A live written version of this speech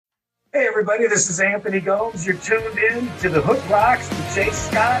Hey everybody, this is Anthony Gomes. You're tuned in to the Hook Rocks with Jay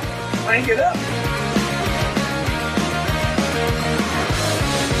Scott. Crank it up.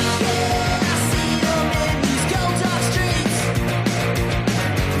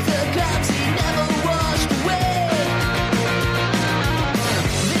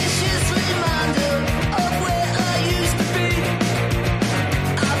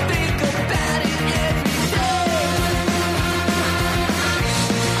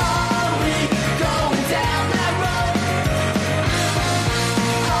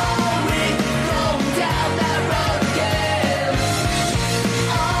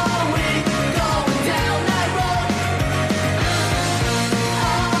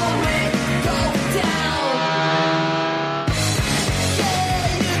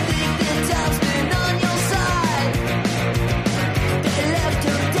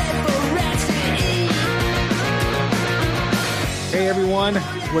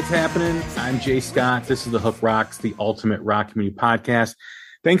 What's happening? I'm Jay Scott. This is the Hook Rocks, the ultimate rock community podcast.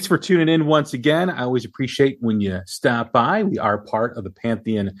 Thanks for tuning in once again. I always appreciate when you stop by. We are part of the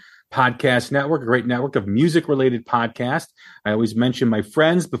Pantheon Podcast Network, a great network of music-related podcasts. I always mention my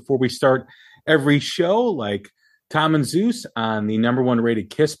friends before we start every show, like Tom and Zeus on the #1 rated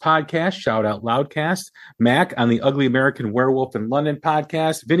Kiss podcast, Shout Out Loudcast, Mac on the Ugly American Werewolf in London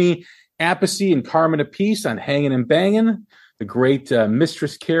podcast, Vinny Appice and Carmen Apiece on Hangin' and Bangin'. The great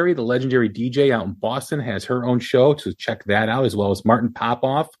Mistress Carrie, the legendary DJ out in Boston, has her own show, so check that out, as well as Martin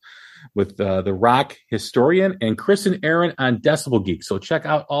Popoff with the rock historian, and Chris and Aaron on Decibel Geek. So check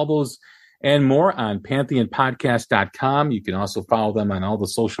out all those and more on pantheonpodcast.com. You can also follow them on all the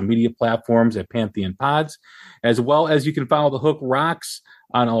social media platforms at Pantheon Pods, as well as you can follow the Hook Rocks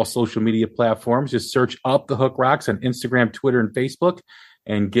on all social media platforms. Just search up the Hook Rocks on Instagram, Twitter, and Facebook,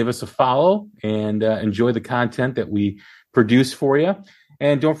 and give us a follow and enjoy the content that we produce for you.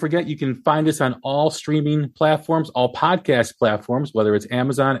 And don't forget, you can find us on all streaming platforms, all podcast platforms, whether it's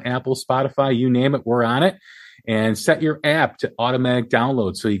Amazon, Apple, Spotify, you name it, we're on it. And set your app to automatic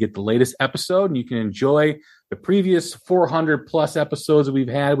download so you get the latest episode and you can enjoy the previous 400 plus episodes that we've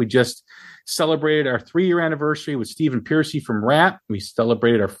had. We just celebrated our 3-year anniversary with Stephen Piercy from Rat. We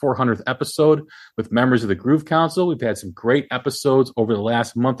celebrated our 400th episode with members of the Groove Council. We've had some great episodes over the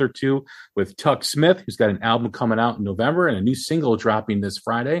last month or two with Tuck Smith, who's got an album coming out in November and a new single dropping this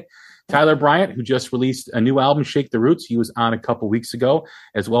Friday. Tyler Bryant, who just released a new album, Shake the Roots. He was on a couple weeks ago,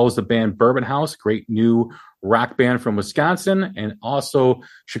 as well as the band Bourbon House, great new rock band from Wisconsin, and also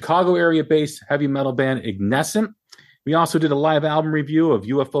Chicago area-based heavy metal band Ignescent. We also did a live album review of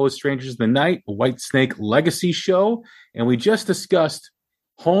UFOs, Strangers in the Night, a White Snake Legacy show, and we just discussed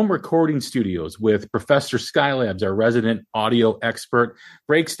home recording studios with Professor Skylabs, our resident audio expert.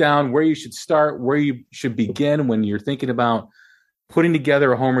 Breaks down where you should start, where you should begin when you're thinking about putting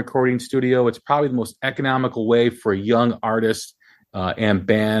together a home recording studio. It's probably the most economical way for a young artist and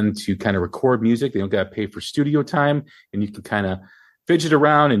band to kind of record music. They don't got to pay for studio time, and you can kind of fidget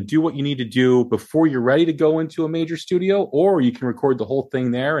around and do what you need to do before you're ready to go into a major studio, or you can record the whole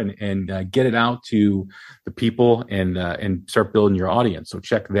thing there and get it out to the people and start building your audience. So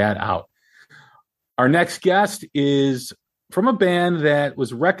check that out. Our next guest is from a band that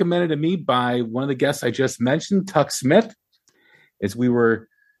was recommended to me by one of the guests I just mentioned, Tuck Smith. As we were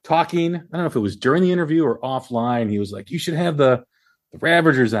talking, I don't know if it was during the interview or offline, he was like, you should have the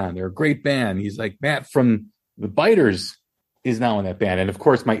Ravagers on. They're a great band. He's like, Matt from the Biters is now in that band. And of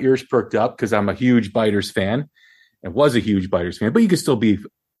course, my ears perked up because I'm a huge Biters fan and was a huge Biters fan, but you can still be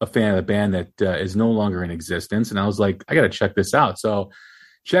a fan of the band that is no longer in existence. And I was like, I got to check this out. So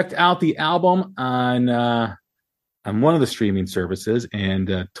checked out the album on one of the streaming services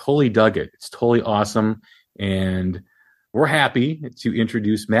and totally dug it. It's totally awesome. And we're happy to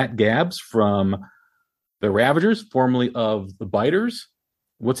introduce Matt Gabs from the Ravagers, formerly of the Biters.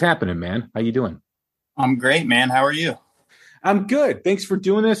 What's happening, man? How you doing? I'm great, man. How are you? I'm good. Thanks for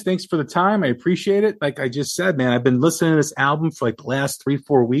doing this. Thanks for the time. I appreciate it. Like I just said, man, I've been listening to this album for like the last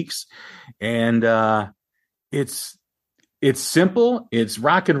 3-4 weeks, and it's simple. It's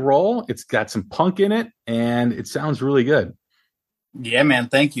rock and roll. It's got some punk in it, and it sounds really good. Yeah, man.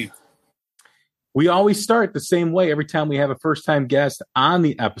 Thank you. We always start the same way every time we have a first-time guest on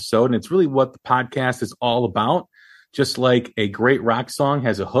the episode, and it's really what the podcast is all about. Just like a great rock song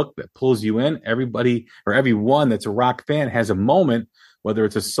has a hook that pulls you in, everybody or everyone that's a rock fan has a moment, whether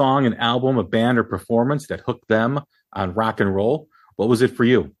it's a song, an album, a band, or performance that hooked them on rock and roll. What was it for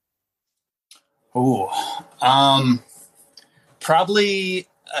you? Probably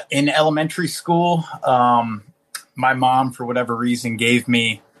in elementary school. My mom, for whatever reason, gave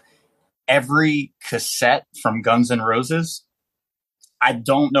me every cassette from Guns N' Roses. I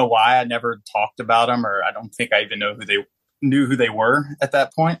don't know why I never talked about them, or I don't think I even knew who they were at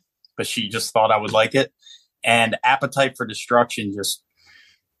that point, but she just thought I would like it. And Appetite for Destruction just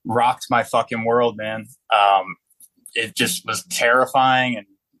rocked my fucking world, man. It just was terrifying and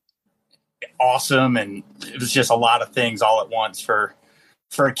awesome, and it was just a lot of things all at once for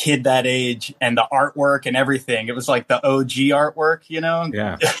a kid that age, and the artwork and everything. It was like the OG artwork, you know?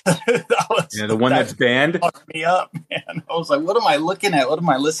 Yeah. The one that's banned. Fucked me up, man. I was like, what am I looking at? What am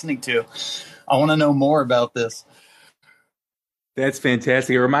I listening to? I want to know more about this. That's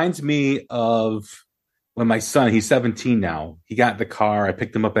fantastic. It reminds me of when my son, he's 17 now, he got in the car. I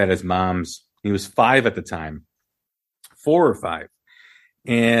picked him up at his mom's. He was 5 at the time, 4 or 5.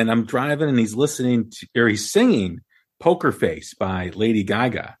 And I'm driving and he's he's singing Poker Face by Lady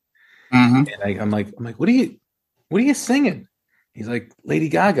Gaga. Mm-hmm. And I'm like, what are you singing? He's like, Lady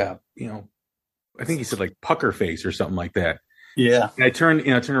Gaga, I think he said like Pucker Face or something like that. Yeah. And I turn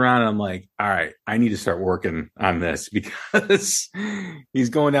around and I'm like, all right, I need to start working on this because he's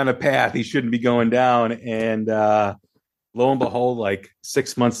going down a path he shouldn't be going down. And lo and behold, like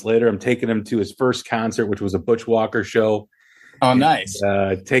 6 months later, I'm taking him to his first concert, which was a Butch Walker show. Oh, nice.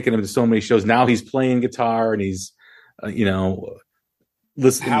 Taking him to so many shows. Now he's playing guitar and he's,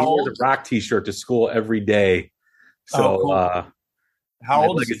 listening to the rock t-shirt to school every day. So, cool. How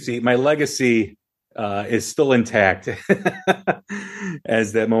old is he? My legacy is still intact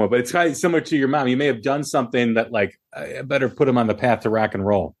as that moment. But it's kind of similar to your mom. You may have done something that, like, I better put him on the path to rock and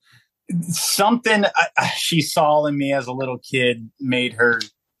roll. Something she saw in me as a little kid made her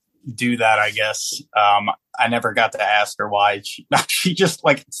do that, I guess. I never got to ask her why. She just,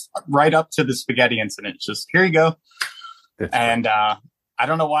 like, right up to the spaghetti incident, just, here you go. And I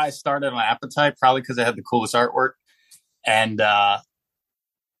don't know why I started on Appetite, probably because I had the coolest artwork. And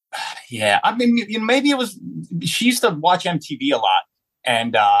yeah, I mean, maybe it was, she used to watch MTV a lot,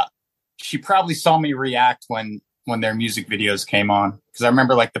 and she probably saw me react when their music videos came on, because I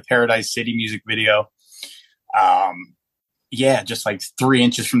remember like the Paradise City music video. Yeah, just like 3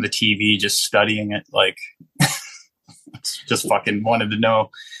 inches from the TV, just studying it, like just fucking wanted to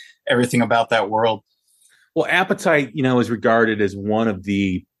know everything about that world. Well, Appetite, is regarded as one of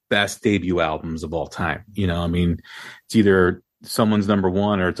the best debut albums of all time. I mean, it's either someone's number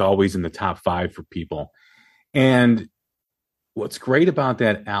one or it's always in the top 5 for people. And what's great about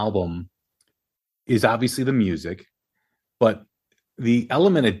that album is obviously the music, but the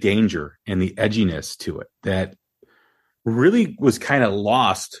element of danger and the edginess to it that really was kind of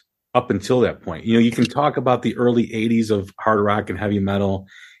lost up until that point. You can talk about the early 80s of hard rock and heavy metal,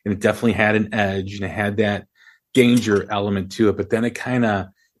 and it definitely had an edge and it had that danger element to it, but then it kind of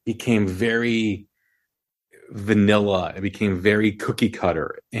became very vanilla. It became very cookie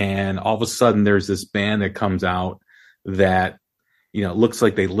cutter. And all of a sudden there's this band that comes out that, looks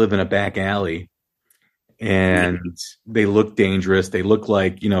like they live in a back alley, and they look dangerous. They look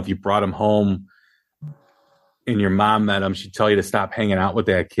like, if you brought them home and your mom met them, she'd tell you to stop hanging out with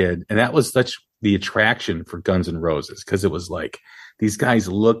that kid. And that was such the attraction for Guns N' Roses, because it was like, these guys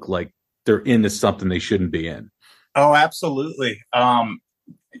look like they're into something they shouldn't be in. Oh, absolutely.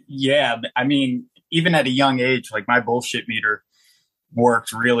 Yeah. I mean, even at a young age, like, my bullshit meter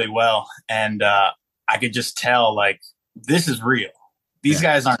worked really well. And I could just tell, like, this is real. These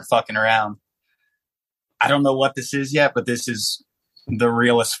guys aren't fucking around. I don't know what this is yet, but this is the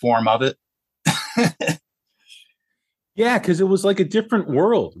realest form of it. Yeah, because it was like a different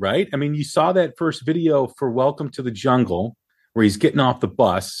world, right? I mean, you saw that first video for Welcome to the Jungle where he's getting off the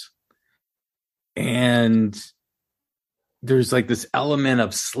bus, and there's like this element of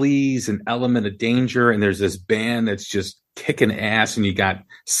sleaze and element of danger, and there's this band that's just kicking ass, and you got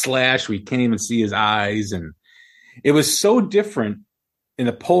Slash where you can't even see his eyes, and it was so different in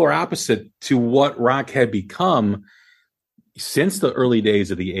the polar opposite to what rock had become since the early days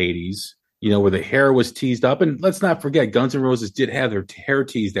of the 80s, where the hair was teased up. And let's not forget, Guns N' Roses did have their hair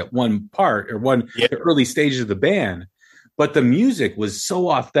teased at one part or the early stages of the band, but the music was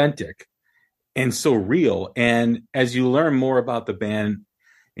so authentic and so real. And as you learn more about the band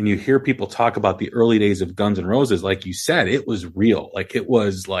and you hear people talk about the early days of Guns N' Roses, like you said, it was real. Like, it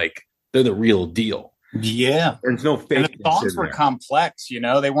was like, they're the real deal. Yeah. There's no fake. And the songs were complex,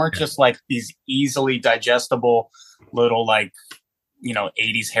 they weren't just like these easily digestible little, like,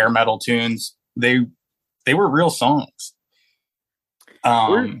 80s hair metal tunes. They were real songs.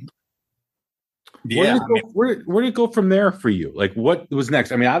 Where did it go from there for you? Like, what was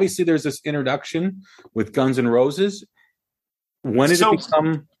next? I mean, obviously there's this introduction with Guns N' Roses. When did it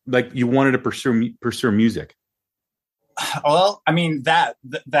become like you wanted to pursue music? Well, I mean, that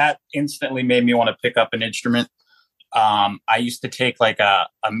instantly made me want to pick up an instrument. I used to take like a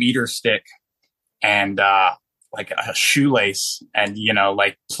meter stick and like a shoelace and,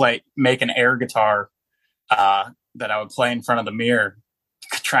 like make an air guitar that I would play in front of the mirror,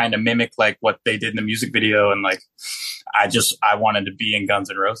 trying to mimic like what they did in the music video. And like, I wanted to be in Guns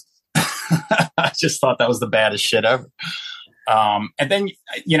N' Roses. I just thought that was the baddest shit ever. And then,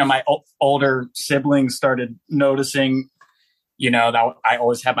 my older siblings started noticing, that I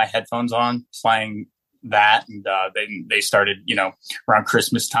always had my headphones on playing that. And they started, around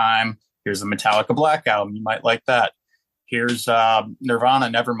Christmas time, here's the Metallica Black Album. You might like that. Here's Nirvana,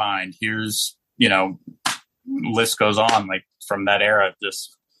 Nevermind. Here's, list goes on. Like from that era,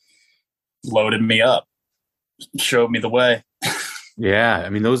 just loaded me up, showed me the way. Yeah. I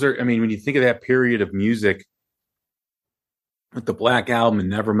mean, when you think of that period of music with the Black Album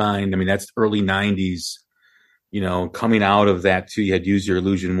and Nevermind, I mean, that's early 90s, coming out of that too. You had Use Your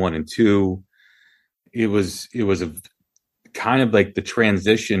Illusion 1 and 2. It was a kind of like the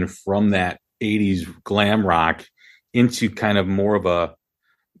transition from that 80s glam rock into kind of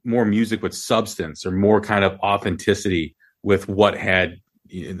more music with substance or more kind of authenticity with what had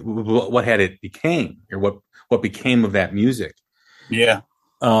it became or what became of that music. Yeah.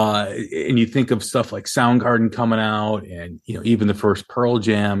 And you think of stuff like Soundgarden coming out and, even the first Pearl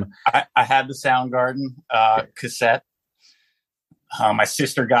Jam. I had the Soundgarden cassette. My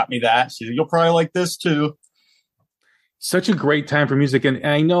sister got me that. She said, you'll probably like this too. Such a great time for music. And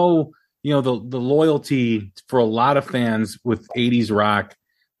I know, the loyalty for a lot of fans with 80s rock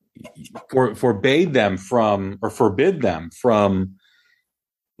forbid them from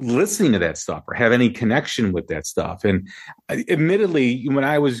listening to that stuff or have any connection with that stuff. And admittedly, when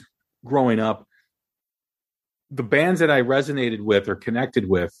I was growing up, the bands that I resonated with or connected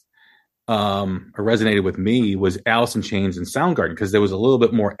with or resonated with me was Alice in Chains and Soundgarden, because there was a little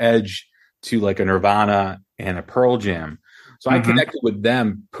bit more edge to like a Nirvana and a Pearl Jam. So I connected with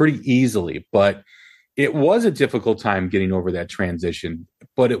them pretty easily, but it was a difficult time getting over that transition.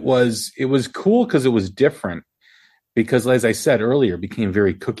 But it was cool because it was different. Because, as I said earlier, it became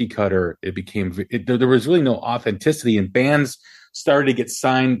very cookie cutter. There was really no authenticity, and bands started to get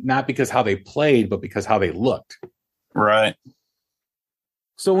signed not because how they played, but because how they looked. Right.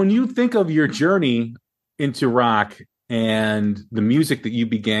 So when you think of your journey into rock and the music that you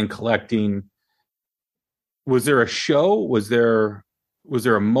began collecting, was there a show? Was there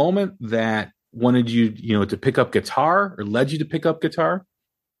a moment that wanted you, to pick up guitar or led you to pick up guitar?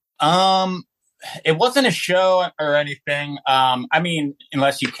 It wasn't a show or anything. I mean,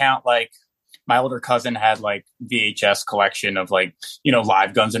 unless you count like my older cousin had like VHS collection of like,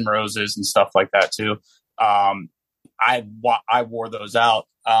 live Guns N' Roses and stuff like that too. I wore those out.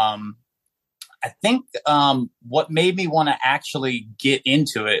 I think what made me want to actually get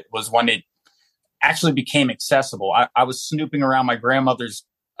into it was when it actually became accessible. I was snooping around my grandmother's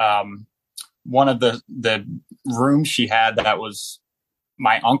one of the rooms she had that was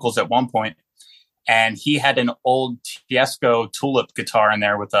my uncle's at one point. And he had an old Tiesco Tulip guitar in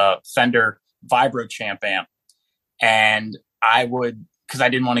there with a Fender Vibro Champ amp. And I would, because I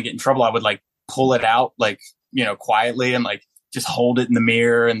didn't want to get in trouble, I would like pull it out like, quietly and like just hold it in the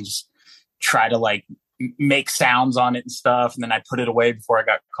mirror and just try to like make sounds on it and stuff. And then I put it away before I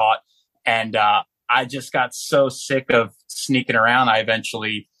got caught. And I just got so sick of sneaking around. I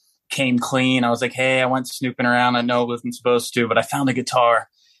eventually came clean. I was like, hey, I went snooping around. I know I wasn't supposed to, but I found a guitar.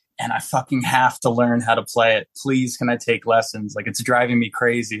 And I fucking have to learn how to play it. Please, can I take lessons? Like, it's driving me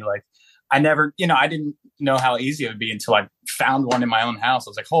crazy. Like, I never, I didn't know how easy it would be until I found one in my own house.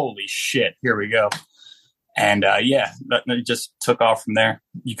 I was like, holy shit, here we go. And it just took off from there.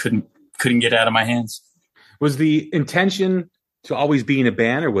 You couldn't get out of my hands. Was the intention to always be in a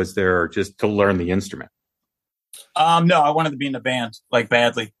band, or was there just to learn the instrument? No, I wanted to be in a band, like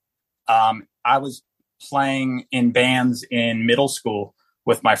badly. I was playing in bands in middle school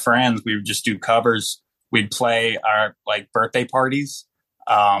with my friends. We would just do covers. We'd play our like birthday parties.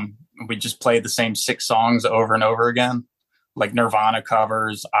 We'd just play the same 6 songs over and over again, like Nirvana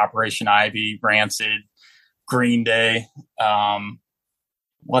covers, Operation Ivy, Rancid, Green Day.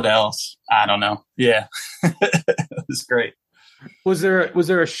 What else? I don't know. Yeah. It was great. Was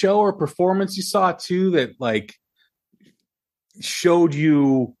there a show or performance you saw too that like showed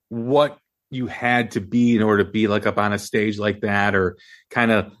you what you had to be in order to be like up on a stage like that, or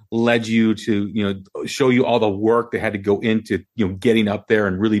kind of led you to, show you all the work that had to go into, getting up there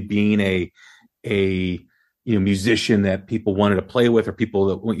and really being a musician that people wanted to play with or people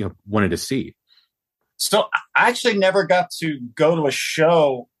that, wanted to see? So I actually never got to go to a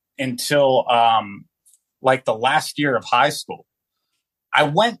show until, like the last year of high school. I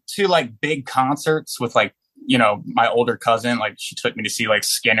went to like big concerts with like my older cousin, like she took me to see like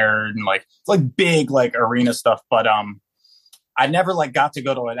Skinner and like big like arena stuff. But I never like got to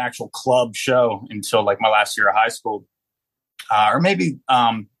go to an actual club show until like my last year of high school, or maybe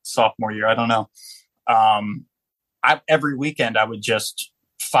sophomore year. I don't know. Every weekend I would just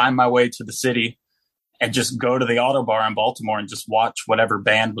find my way to the city and just go to the Auto Bar in Baltimore and just watch whatever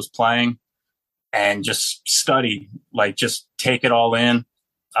band was playing and just study, like just take it all in.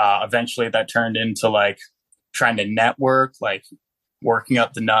 Eventually that turned into like trying to network, like working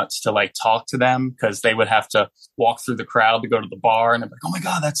up the nuts to like talk to them, because they would have to walk through the crowd to go to the bar, and I'm like, oh my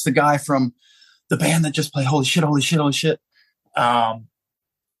God, that's the guy from the band that just played. Holy shit.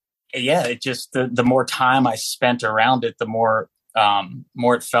 Yeah, it just, the more time I spent around it, the more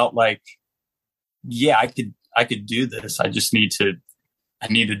it felt like, yeah, I could do this. I need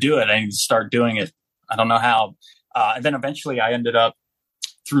to do it. I need to start doing it. I don't know how. And then eventually I ended up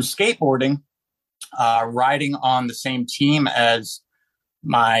through skateboarding, riding on the same team as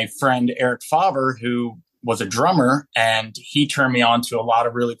my friend Eric Faber, who was a drummer, and he turned me on to a lot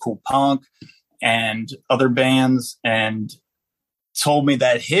of really cool punk and other bands, and told me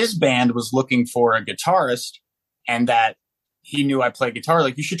that his band was looking for a guitarist and that he knew I played guitar.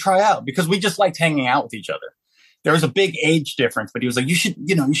 Like, you should try out, because we just liked hanging out with each other. There was a big age difference, but he was like, you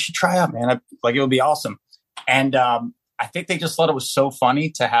should try out, man. Like, it would be awesome. And I think they just thought it was so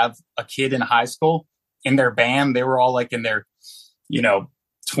funny to have a kid in high school in their band. They were all like in their,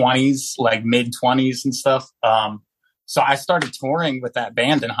 20s, like mid 20s and stuff. So I started touring with that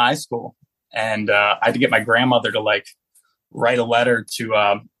band in high school, and I had to get my grandmother to like write a letter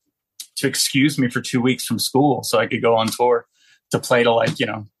to excuse me for 2 weeks from school so I could go on tour to play to like,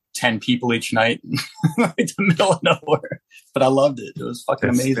 10 people each night in the middle of nowhere. But I loved it. It was fucking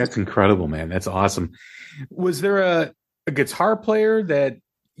amazing. That's incredible, man. That's awesome. Was there a guitar player that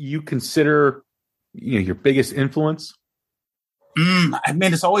you consider, your biggest influence? I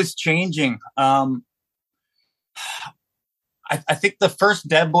mean, it's always changing. I think the first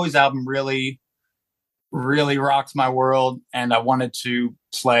Dead Boys album really rocked my world, and I wanted to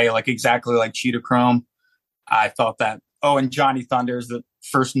play like exactly like Cheetah Chrome. I thought that. Oh, and Johnny Thunders, the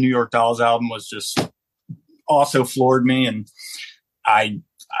first New York Dolls album, was just also floored me, and I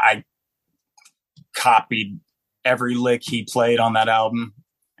copied every lick he played on that album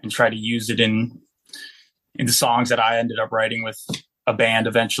and tried to use it in the songs that I ended up writing with a band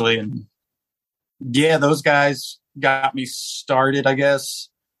eventually. And yeah, those guys got me started, I guess.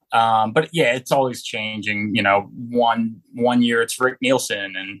 But yeah, it's always changing. One year it's Rick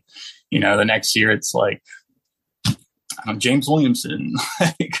Nielsen, and the next year it's like James Williamson.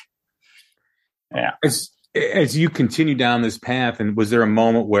 Yeah. As you continue down this path, and was there a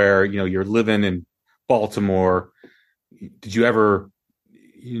moment where you're living in Baltimore? Did you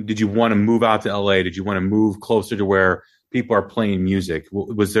want to move out to LA? Did you want to move closer to where people are playing music?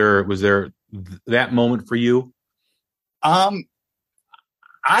 Was there that moment for you? I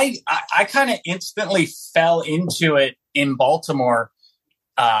kind of instantly fell into it in Baltimore,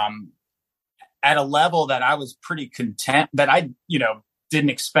 at a level that I was pretty content, that I,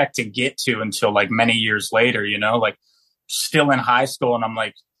 didn't expect to get to until like many years later, like still in high school. And I'm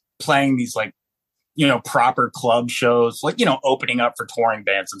like playing these like, proper club shows, like, opening up for touring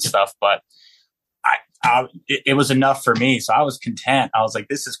bands and stuff. But it was enough for me. So I was content. I was like,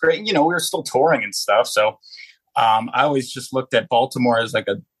 this is great. We were still touring and stuff. So I always just looked at Baltimore as like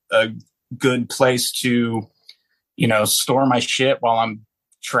a good place to, store my shit while I'm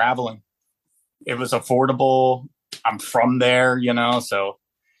traveling. It was affordable. I'm from there, so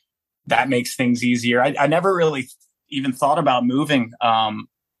that makes things easier. I never really even thought about moving.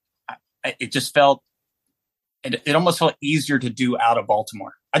 It just felt, it almost felt easier to do out of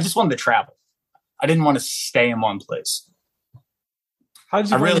Baltimore. I just wanted to travel. I didn't want to stay in one place. How did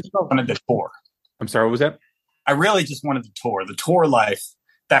you? I really wanted to tour. I'm sorry, what was that? I really just wanted to tour. The tour life,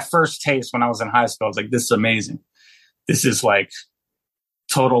 that first taste when I was in high school, I was like, this is amazing. This is like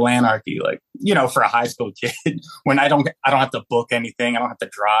total anarchy, like, for a high school kid, when I don't have to book anything. I don't have to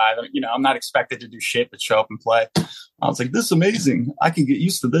drive. I'm not expected to do shit but show up and play. I was like, this is amazing. I can get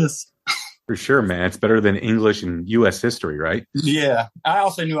used to this. For sure, man. It's better than English and U.S. history, right? Yeah. I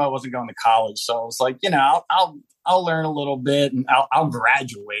also knew I wasn't going to college. So I was like, I'll learn a little bit, and I'll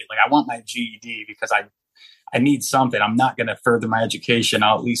graduate. Like, I want my GED because I need something. I'm not going to further my education.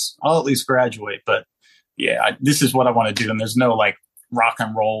 I'll at least graduate. But yeah, this is what I want to do. And there's no like rock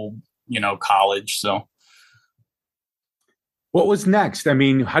and roll, college. So what was next? I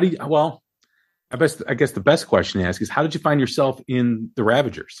mean, I guess the best question to ask is, how did you find yourself in the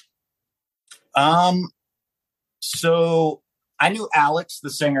Ravagers? So I knew Alex, the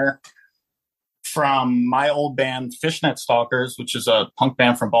singer, from my old band, Fishnet Stalkers, which is a punk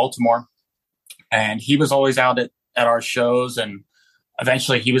band from Baltimore. And he was always out at our shows. And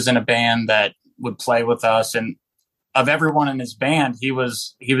eventually he was in a band that would play with us. And of everyone in his band, he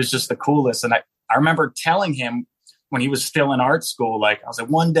was just the coolest. And I remember telling him when he was still in art school, like, I was like,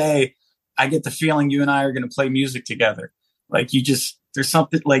 one day I get the feeling you and I are going to play music together. Like, there's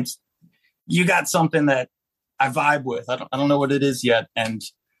something, like, you got something that I vibe with. I don't know what it is yet. And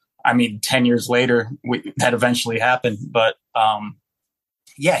I mean, 10 years later, that eventually happened. But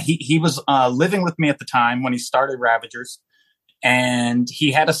yeah, he was living with me at the time when he started Ravagers. And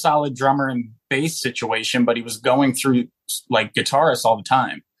he had a solid drummer and bass situation, but he was going through like guitarists all the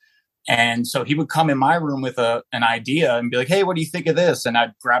time. And so he would come in my room with an idea and be like, hey, what do you think of this? And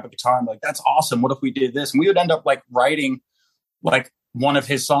I'd grab a guitar and be like, that's awesome. What if we did this? And we would end up like writing like one of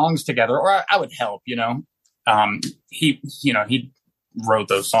his songs together, or I would help, you know. He wrote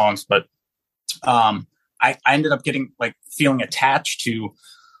those songs, but I ended up getting like feeling attached to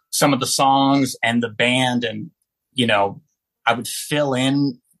some of the songs and the band. And, you know, I would fill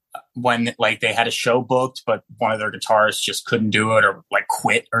in when like they had a show booked, but one of their guitarists just couldn't do it or like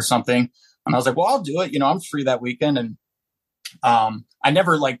quit or something. And I was like, well, I'll do it. You know, I'm free that weekend. And I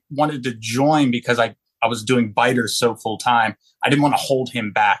never like wanted to join because I was doing Biters so full time. I didn't want to hold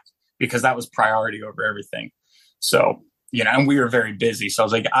him back because that was priority over everything. So, you know, and we were very busy. So I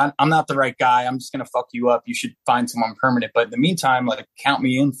was like, I'm not the right guy. I'm just going to fuck you up. You should find someone permanent. But in the meantime, like, count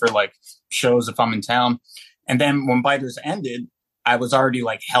me in for like shows if I'm in town. And then when Biters ended, I was already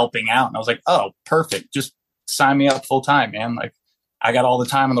like helping out. And I was like, oh, perfect. Just sign me up full time, man. Like, I got all the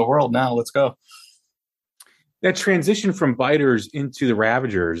time in the world now. Let's go. That transition from Biters into the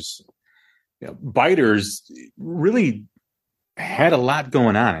Ravagers, you know, Biters really had a lot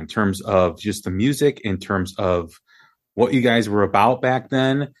going on in terms of just the music, in terms of what you guys were about back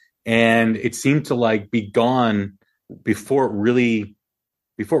then. And it seemed to like be gone before it really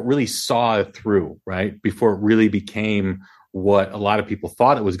saw it through, right? Before it really became what a lot of people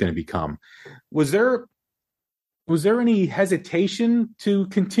thought it was going to become. Was there any hesitation to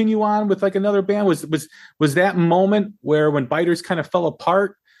continue on with like another band? Was that moment where when Biters kind of fell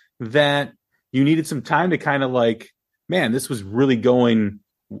apart that you needed some time to kind of like, man, this was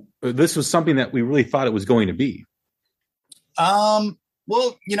something that we really thought it was going to be?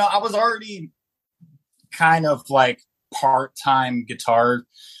 Well, you know, I was already kind of like part-time guitar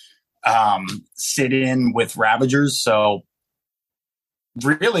sit-in with Ravagers. So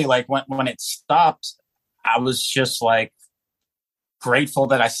really, like when it stopped, I was just like grateful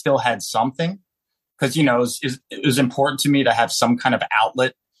that I still had something, because, you know, it was important to me to have some kind of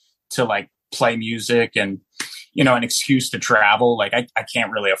outlet to like play music and, you know, an excuse to travel. Like I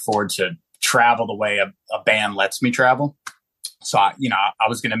can't really afford to travel the way a band lets me travel. So, I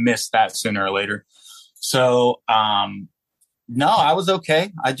was going to miss that sooner or later. So, no, I was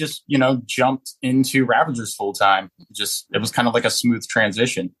okay. I just, you know, jumped into Ravagers full time. It was kind of like a smooth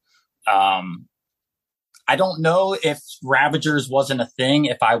transition. I don't know if Ravagers wasn't a thing.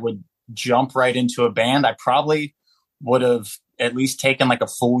 If I would jump right into a band, I probably would have at least taken like a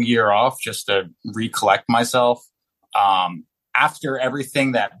full year off just to recollect myself. After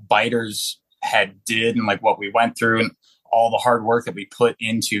everything that Biters had did and like what we went through and all the hard work that we put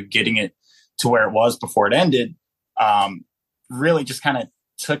into getting it to where it was before it ended, really just kind of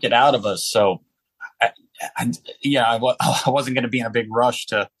took it out of us. So I wasn't going to be in a big rush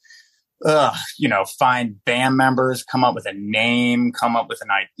to, find band members, come up with a name, come up with an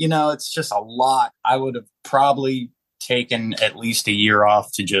idea. You know, it's just a lot. I would have probably taken at least a year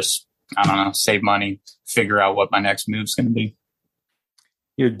off to just, I don't know, save money, figure out what my next move's going to be.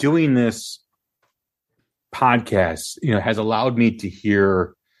 You know, doing this podcast, you know, has allowed me to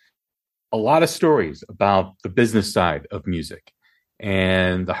hear a lot of stories about the business side of music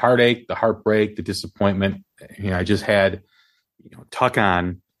and the heartache, the heartbreak, the disappointment. You know, I just had, Tuck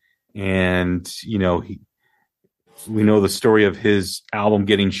on, and, we know the story of his album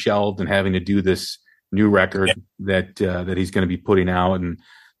getting shelved and having to do this new record that he's going to be putting out. And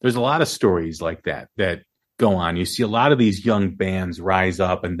there's a lot of stories like that go on. You see a lot of these young bands rise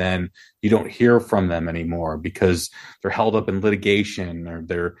up and then you don't hear from them anymore because they're held up in litigation, or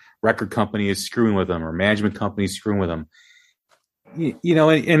their record company is screwing with them, or management company is screwing with them.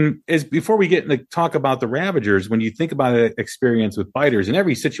 And as before we get into talk about the Ravagers, when you think about an experience with Biters, and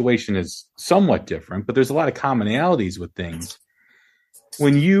every situation is somewhat different, but there's a lot of commonalities with things.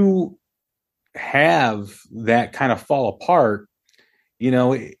 When you have that kind of fall apart,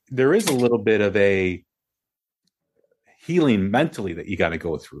 there is a little bit of a healing mentally that you got to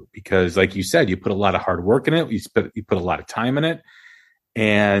go through, because like you said, you put a lot of hard work in it. You put a lot of time in it,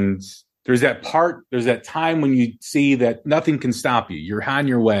 and there's that time when you see that nothing can stop you. You're on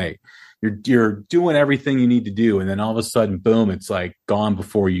your way. You're doing everything you need to do. And then all of a sudden, boom, it's like gone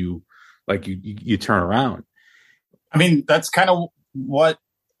before you turn around. I mean, that's kind of what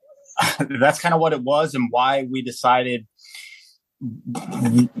it was, and why we decided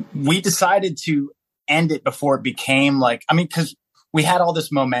to end it before it became like, I mean, because we had all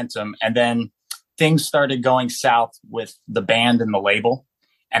this momentum, and then things started going south with the band and the label,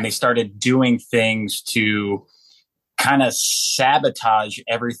 and they started doing things to kind of sabotage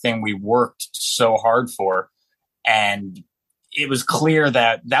everything we worked so hard for. And it was clear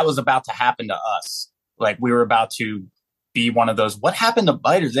that was about to happen to us. Like, we were about to be one of those, what happened to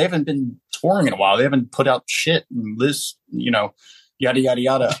Biters? They haven't been touring in a while. They haven't put out shit and this, yada, yada,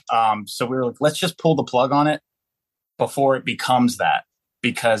 yada. So we were like, let's just pull the plug on it before it becomes that,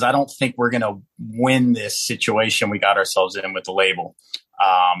 because I don't think we're going to win this situation we got ourselves in with the label.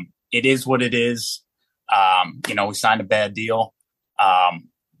 It is what it is. We signed a bad deal.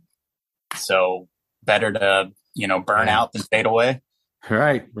 So better to, burn out than fade away.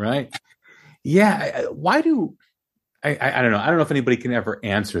 Right. Yeah. Why do I don't know. I don't know if anybody can ever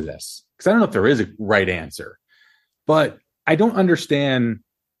answer this, because I don't know if there is a right answer, but I don't understand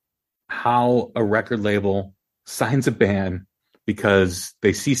how a record label signs a band because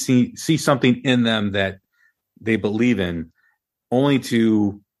they see something in them that they believe in, only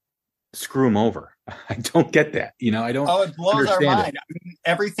to screw them over. I don't get that. I don't. Oh, it blows our mind. I mean,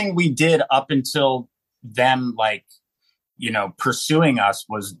 everything we did up until them, pursuing us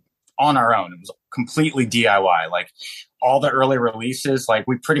was on our own. It was completely DIY. Like, all the early releases,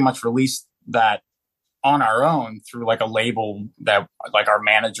 we pretty much released that on our own through a label that our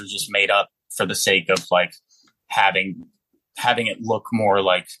manager just made up for the sake of having it look more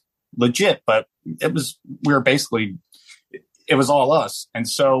legit. But it was all us. And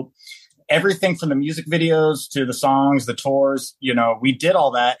so everything from the music videos to the songs, the tours, we did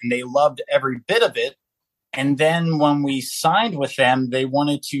all that, and they loved every bit of it. And then when we signed with them, they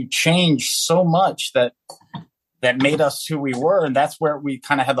wanted to change so much that made us who we were. And that's where we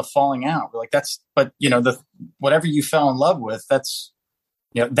kind of had the falling out. We're like, whatever you fell in love with, that's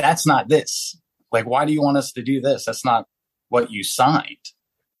not this. Why do you want us to do this? That's not what you signed.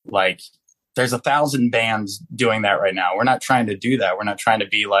 There's 1,000 bands doing that right now. We're not trying to do that. We're not trying to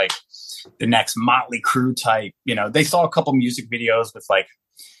be like the next Motley Crue type. They saw a couple music videos with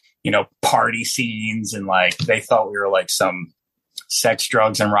party scenes, and they thought we were some sex,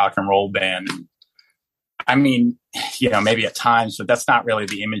 drugs, and rock and roll band. I mean, maybe at times, but that's not really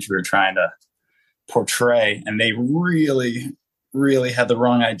the image we were trying to portray. And they really, really had the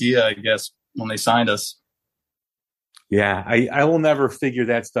wrong idea, I guess, when they signed us. Yeah, I will never figure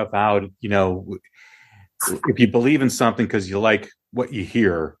that stuff out. If you believe in something because you like what you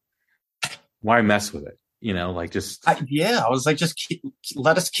hear, why mess with it? I was like,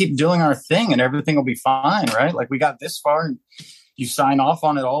 let us keep doing our thing, and everything will be fine, right? We got this far, and you sign off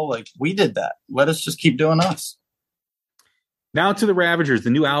on it all. We did that. Let us just keep doing us. Now to the Ravagers.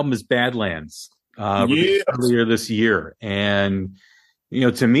 The new album is Badlands, released earlier this year, and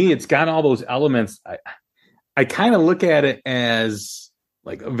to me, it's got all those elements. I kind of look at it as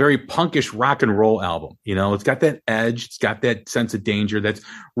a very punkish rock and roll album. It's got that edge. It's got that sense of danger that's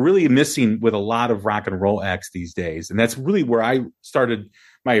really missing with a lot of rock and roll acts these days. And that's really where I started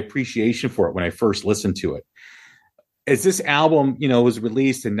my appreciation for it when I first listened to it. As this album, was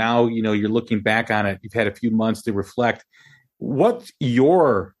released, and now, you're looking back on it, you've had a few months to reflect. Maybe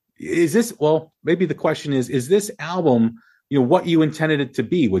the question is this album, what you intended it to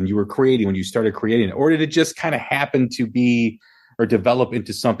be when you started creating it, or did it just kind of happen to be or develop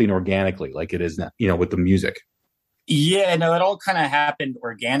into something organically like it is now, with the music? Yeah, no, it all kind of happened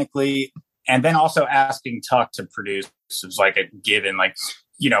organically. And then also asking Tuck to produce was a given.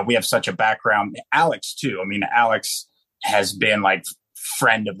 We have such a background. Alex too. I mean, Alex has been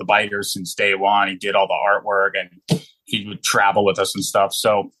friend of the Biters since day one. He did all the artwork, and he would travel with us and stuff.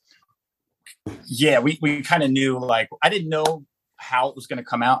 So yeah, we kind of knew, I didn't know how it was going to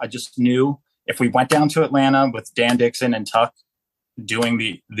come out. I just knew if we went down to Atlanta with Dan Dixon and Tuck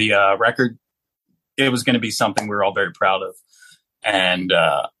doing the record, it was going to be something we were all very proud of. And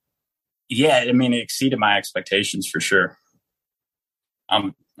it exceeded my expectations for sure.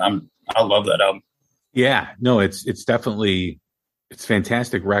 I love that album. Yeah, no, it's definitely, it's a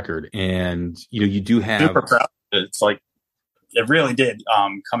fantastic record. And you do have super proud. It's it really did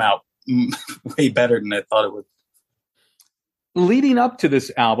come out way better than I thought it would. Leading up to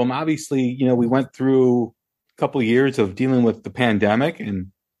this album, obviously, we went through a couple of years of dealing with the pandemic, and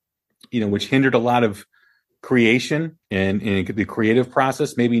which hindered a lot of creation and the creative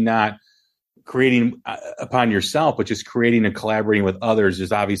process. Maybe not creating upon yourself, but just creating and collaborating with others.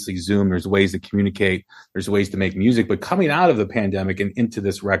 There's obviously Zoom. There's ways to communicate. There's ways to make music. But coming out of the pandemic and into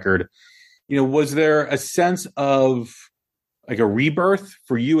this record, was there a sense of like a rebirth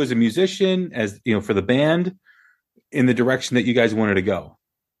for you as a musician, as for the band, in the direction that you guys wanted to go?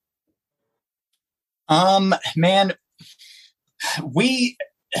 Man,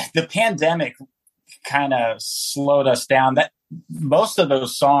 the pandemic kind of slowed us down. That most of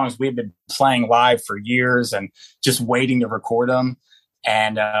those songs we've been playing live for years and just waiting to record them,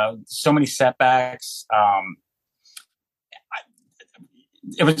 and so many setbacks.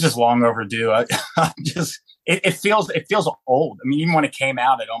 It was just long overdue. It feels old. I mean, even when it came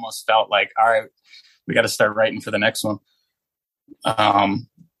out, it almost felt like, all right, we got to start writing for the next one. I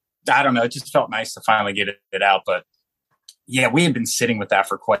don't know. It just felt nice to finally get it out. But yeah, we had been sitting with that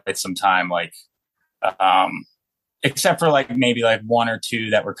for quite some time. Like, except for like maybe like one or two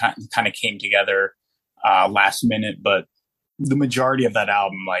that were kind of came together last minute. But the majority of that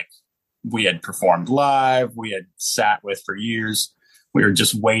album, like, we had performed live, we had sat with for years. We were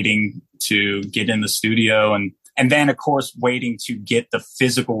just waiting to get in the studio, and then of course waiting to get the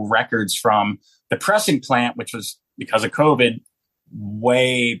physical records from the pressing plant, which was, because of COVID,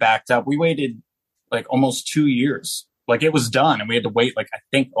 way backed up. We waited like almost 2 years. Like, it was done, and we had to wait like, I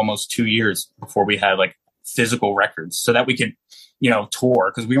think, almost 2 years before we had like physical records so that we could,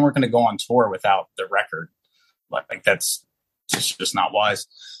 tour, because we weren't going to go on tour without the record. Like that's just not wise.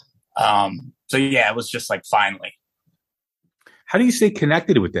 So yeah, it was just like, finally. How do you stay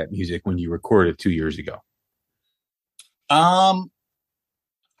connected with that music when you recorded it 2 years ago? I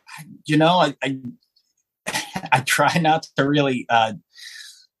try not to really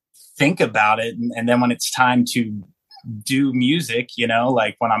think about it, and then when it's time to do music,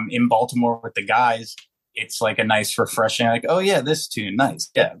 like when I'm in Baltimore with the guys, it's like a nice refreshing, like, oh yeah, this tune,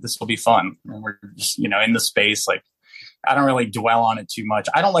 nice, yeah, this will be fun. And we're just in the space. Like, I don't really dwell on it too much.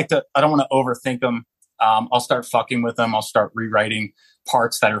 I don't want to overthink them. I'll start fucking with them. I'll start rewriting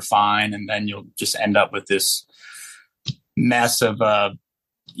parts that are fine, and then you'll just end up with this mess of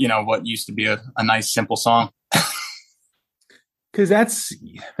what used to be a nice simple song. Because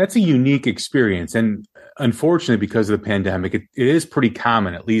that's a unique experience, and unfortunately, because of the pandemic, it is pretty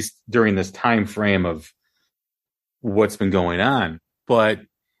common, at least during this time frame of what's been going on. But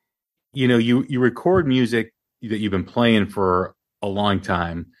you record music that you've been playing for a long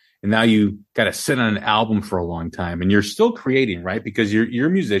time, and now you got to sit on an album for a long time, and you're still creating, right? Because you're a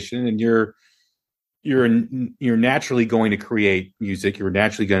musician, and you're naturally going to create music. You're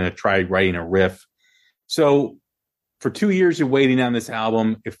naturally going to try writing a riff. So for 2 years, you're waiting on this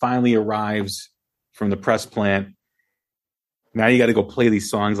album. It finally arrives from the press plant. Now you got to go play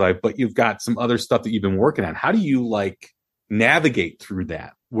these songs live, but you've got some other stuff that you've been working on. How do you like navigate through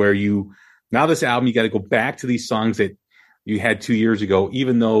that? Where now this album, you got to go back to these songs that you had 2 years ago,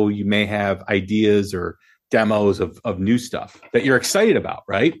 even though you may have ideas or demos of new stuff that you're excited about,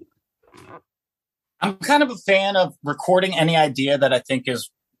 right? I'm kind of a fan of recording any idea that I think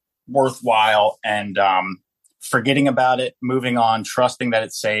is worthwhile and forgetting about it, moving on, trusting that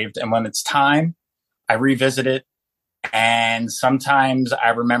it's saved. And when it's time, I revisit it. And sometimes I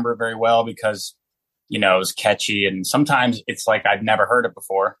remember it very well because, it was catchy. And sometimes it's like I've never heard it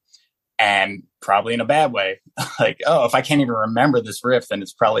before, and probably in a bad way. Like, oh, if I can't even remember this riff, then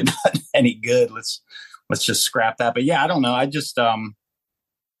it's probably not any good. Let's just scrap that. But yeah, I don't know. I just, I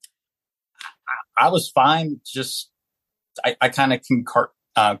was fine. Just, I kind of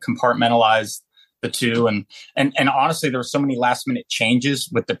compartmentalized the two. And honestly, there were so many last minute changes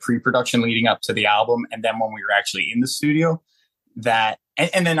with the pre-production leading up to the album. And then when we were actually in the studio, that,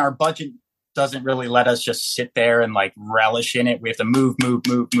 and then our budget doesn't really let us just sit there and like relish in it. We have to move.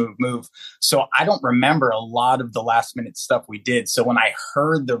 So I don't remember a lot of the last minute stuff we did. So when I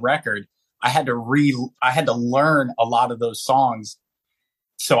heard the record, I had to learn a lot of those songs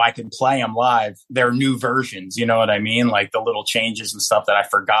so I could play them live. They're new versions, you know what I mean? Like the little changes and stuff that I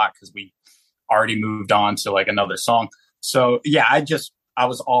forgot because we already moved on to like another song. So yeah, I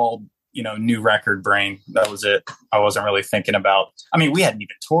was all, new record brain. That was it. I wasn't really thinking about, we hadn't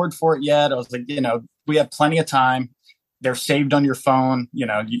even toured for it yet. I was like, we have plenty of time. They're saved on your phone. You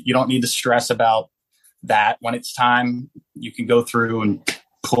don't need to stress about that. When it's time, you can go through and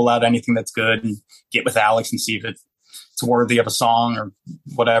pull out anything that's good and get with Alex and see if it's worthy of a song or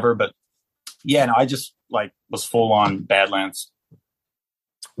whatever. But yeah, no, I just like was full on Badlands.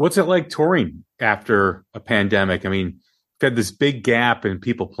 What's it like touring after a pandemic? You've had this big gap in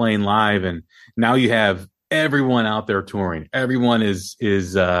people playing live, and now you have everyone out there touring. Everyone is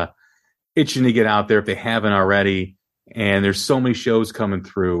itching to get out there if they haven't already. And there's so many shows coming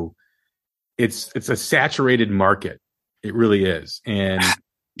through. it's a saturated market. It really is. And,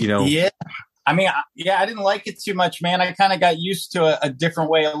 Yeah. I mean, I didn't like it too much, man. I kind of got used to a different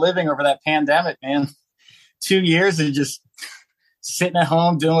way of living over that pandemic, man. 2 years of just sitting at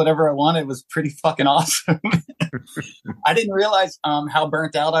home doing whatever I wanted was pretty fucking awesome. I didn't realize how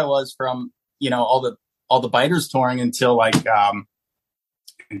burnt out I was from, all the Biters touring until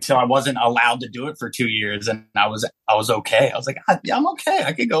until I wasn't allowed to do it for 2 years, and I was okay. I was like, I'm okay.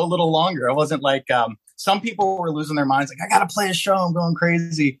 I could go a little longer. I wasn't like some people were losing their minds, like, I got to play a show. I'm going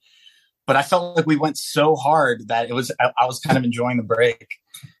crazy. But I felt like we went so hard that I was kind of enjoying the break.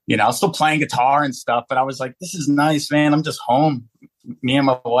 I was still playing guitar and stuff, but I was like, this is nice, man. I'm just home. Me and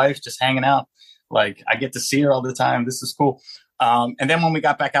my wife just hanging out. Like, I get to see her all the time. This is cool. And then when we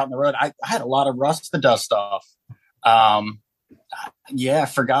got back out on the road, I had a lot of rust to dust off. I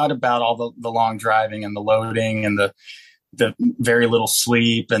forgot about all the long driving and the loading and the very little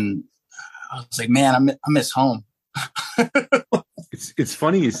sleep. And I was like, man, I miss home. It's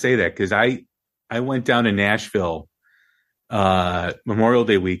funny you say that, because I went down to Nashville Memorial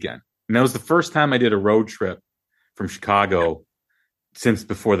Day weekend, and that was the first time I did a road trip from Chicago since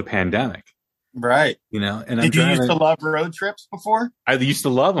before the pandemic. Right. And did you used to love road trips before? I used to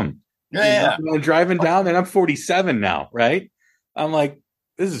love them. Yeah. I'm driving down, and I'm 47 now, right? I'm like,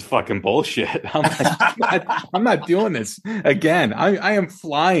 this is fucking bullshit. I'm like, I'm not doing this again. I am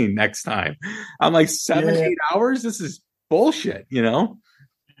flying next time. I'm like 8 hours. This is bullshit,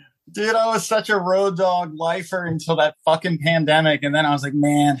 Dude, I was such a road dog lifer until that fucking pandemic. And then I was like,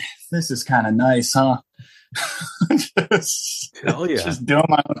 man, this is kind of nice, huh? Just doing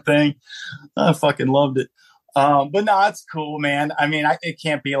my own thing. I fucking loved it. But no, it's cool, man. I mean, it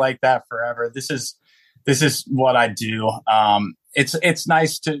can't be like that forever. This is what I do. It's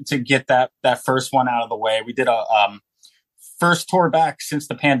nice to get that first one out of the way. We did a first tour back since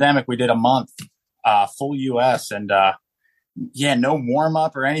the pandemic. We did a month, full US, and no warm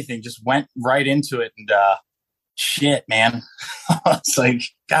up or anything. Just went right into it, and shit, man. It's like,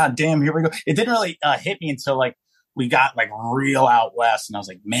 God damn, here we go. It didn't really hit me until like we got like real out west, and I was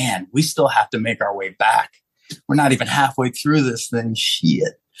like, man, we still have to make our way back. We're not even halfway through this thing.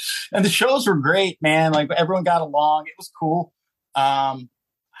 Shit. And the shows were great, man. Like, everyone got along. It was cool. I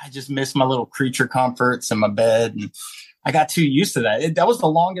just missed my little creature comforts and my bed, and I got too used to that. That was the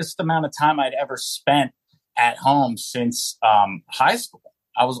longest amount of time I'd ever spent at home since high school.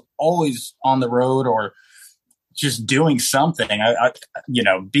 I was always on the road or just doing something. I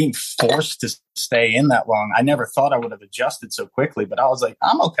being forced to stay in that long, I never thought I would have adjusted so quickly, but I was like,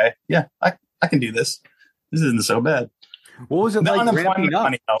 I'm okay. Yeah, I can do this. This isn't so bad. What was it like ramping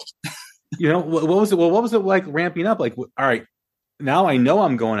up? What was it like ramping up? Like, all right, now I know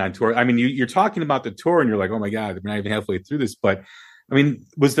I'm going on tour. I mean, you're talking about the tour, and you're like, oh my God, we're not even halfway through this. But I mean,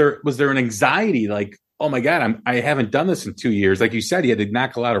 was there an anxiety like, oh my God, I haven't done this in 2 years? Like you said, you had to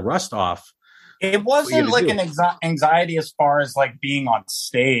knock a lot of rust off. It wasn't like an anxiety as far as like being on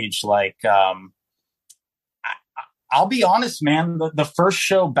stage. Like, I'll be honest, man, the first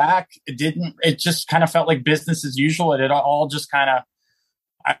show back, it just kind of felt like business as usual. It all just kind of,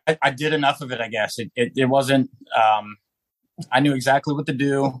 I did enough of it, I guess. It wasn't, I knew exactly what to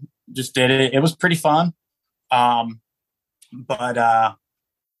do, just did it. It was pretty fun. But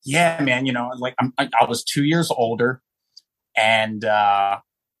yeah, man, like I was 2 years older, and,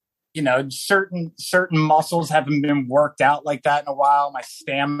 certain muscles haven't been worked out like that in a while. My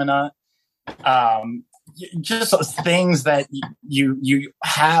stamina, just those things that you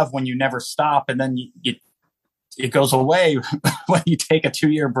have when you never stop, and then it goes away when you take a 2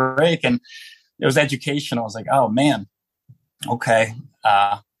 year break. And it was educational. I was like, oh man, okay.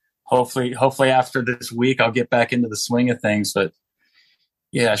 Hopefully after this week, I'll get back into the swing of things. But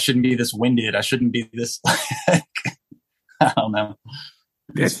yeah, I shouldn't be this winded. I shouldn't be this. I don't know.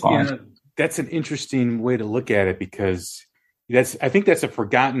 That's an interesting way to look at it, because I think that's a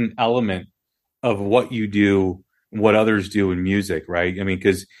forgotten element of what you do, what others do in music, right? I mean,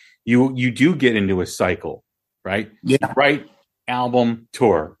 because you do get into a cycle, right? Yeah. Right album,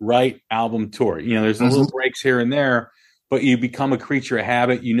 tour, right album, tour. There's little breaks here and there, but you become a creature of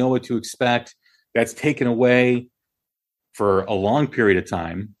habit. You know what to expect. That's taken away for a long period of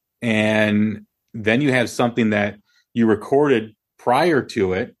time. And then you have something that you recorded prior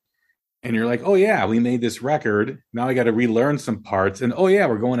to it, and you're like, oh yeah, we made this record. Now I got to relearn some parts, and oh yeah,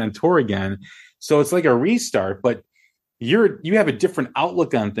 we're going on tour again. So it's like a restart, but you have a different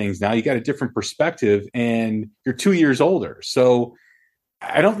outlook on things now. You got a different perspective, and you're 2 years older. So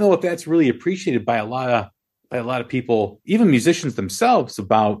I don't know if that's really appreciated by a lot of people, even musicians themselves,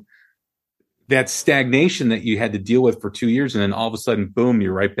 about that stagnation that you had to deal with for 2 years, and then all of a sudden, boom,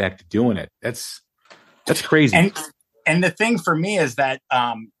 you're right back to doing it. That's crazy. And the thing for me is that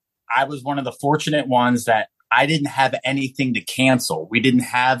I was one of the fortunate ones that I didn't have anything to cancel. We didn't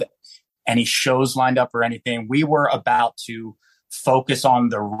have any shows lined up or anything. We were about to focus on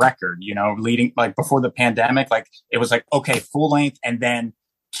the record, leading, like, before the pandemic. Like, it was like, okay, full length and then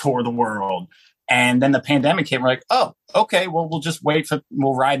tour the world. And then the pandemic came. We're like, oh, okay, well,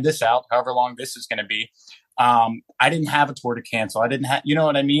 we'll ride this out, however long this is going to be. I didn't have a tour to cancel. I didn't have, you know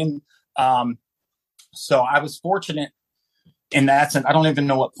what I mean? So I was fortunate in that sense. I don't even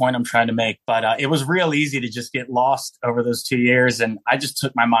know what point I'm trying to make, but it was real easy to just get lost over those 2 years. And I just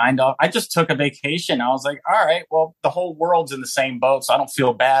took my mind off. I just took a vacation. I was like, all right, well, the whole world's in the same boat, so I don't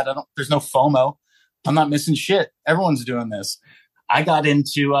feel bad. There's no FOMO. I'm not missing shit. Everyone's doing this. I got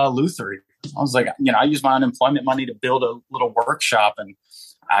into Luthery. I was like, I used my unemployment money to build a little workshop, and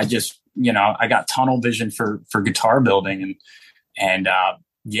I just, I got tunnel vision for guitar building, and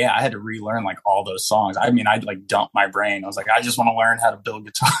yeah, I had to relearn like all those songs. I mean, I'd like dump my brain. I was like, I just want to learn how to build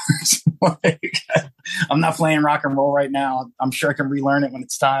guitars. Like, I'm not playing rock and roll right now. I'm sure I can relearn it when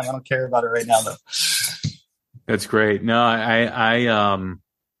it's time. I don't care about it right now, though. That's great. No,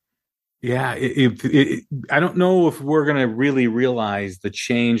 yeah, I don't know if we're going to really realize the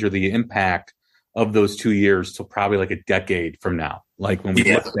change or the impact of those 2 years till probably like a decade from now. Like when we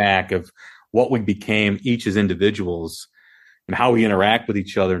look back of what we became each as individuals and how we interact with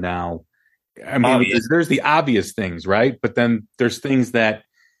each other now. I mean, there's the obvious things, right? But then there's things that,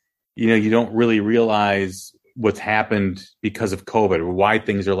 you don't really realize what's happened because of COVID, or why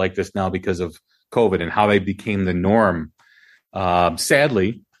things are like this now because of COVID, and how they became the norm.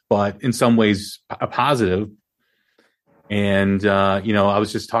 Sadly, but in some ways a positive. And, I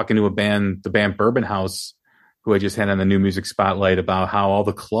was just talking to the band Bourbon House, who I just had on the New Music Spotlight, about how all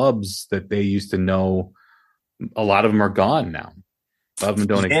the clubs that they used to know, a lot of them are gone now. A lot of them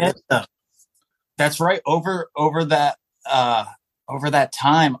don't exist. That's right. Over that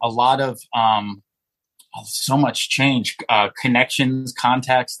time, a lot of so much change, connections,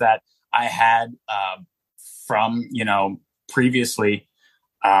 contacts that I had from previously.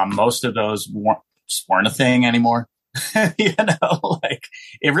 Most of those weren't a thing anymore. Like,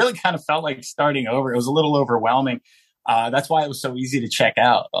 it really kind of felt like starting over. It was a little overwhelming. That's why it was so easy to check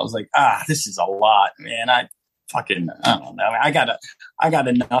out. I was like, this is a lot, man. I don't know. I got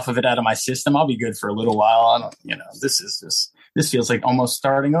enough of it out of my system. I'll be good for a little while. This feels like almost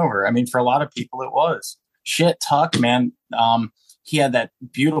starting over. I mean, for a lot of people it was. Shit, Tuck, man. He had that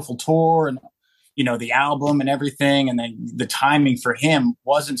beautiful tour and, the album and everything. And then the timing for him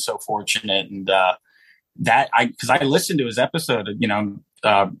wasn't so fortunate. And, because I listened to his episode,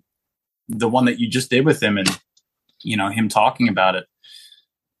 the one that you just did with him, and, him talking about it.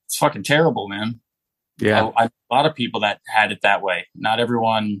 It's fucking terrible, man. Yeah. A lot of people that had it that way. Not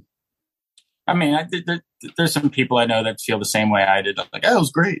everyone. I mean, there's some people I know that feel the same way I did. Like, it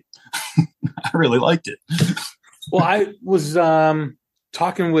was great. I really liked it. Well, I was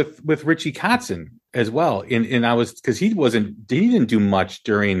talking with Richie Kotzen as well. And I was, because he didn't do much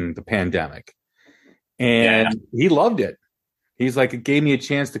during the pandemic. And he loved it. He's like, it gave me a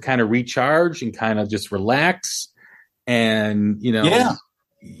chance to kind of recharge and kind of just relax and,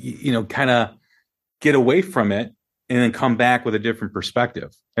 kind of get away from it and then come back with a different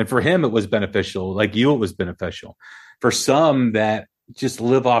perspective. And for him, it was beneficial. Like you, it was beneficial. For some that just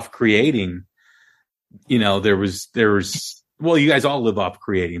live off creating, there was, well, you guys all live off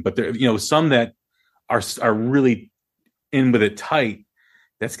creating, but there, some that are really in with it tight.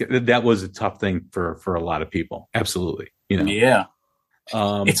 That was a tough thing for a lot of people. Absolutely. Yeah.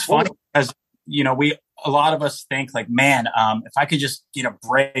 It's funny because, a lot of us think like, man, if I could just get a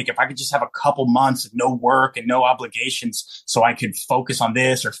break, if I could just have a couple months of no work and no obligations so I could focus on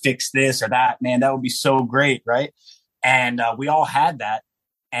this or fix this or that, man, that would be so great. Right. And we all had that.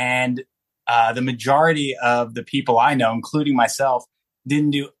 And the majority of the people I know, including myself,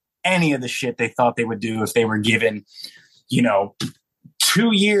 didn't do any of the shit they thought they would do if they were given,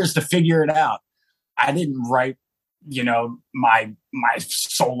 2 years to figure it out. I didn't write, my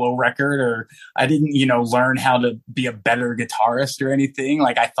solo record, or I didn't, learn how to be a better guitarist or anything.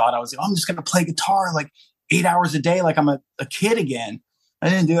 Like I thought I'm just going to play guitar like 8 hours a day. Like I'm a kid again. I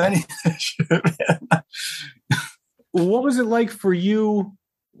didn't do any of that shit, man. What was it like for you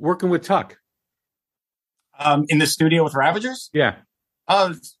working with Tuck? In the studio with Ravagers? Yeah.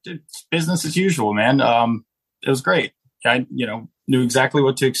 It's business as usual, man. It was great. I, knew exactly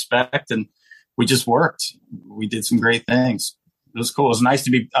what to expect, and we just worked. We did some great things. It was cool. It was nice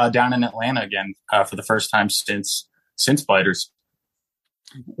to be down in Atlanta again for the first time since Biters.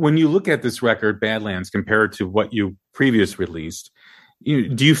 When you look at this record, Badlands, compared to what you previous released,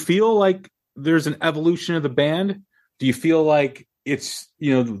 do you feel like there's an evolution of the band? Do you feel like it's,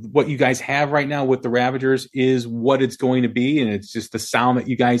 what you guys have right now with the Ravagers is what it's going to be, and it's just the sound that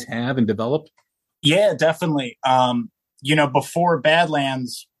you guys have and developed? Yeah, definitely. Before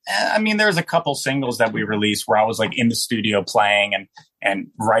Badlands, there's a couple singles that we released where I was like in the studio playing and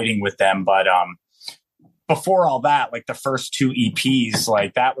writing with them. But before all that, like the first two EPs,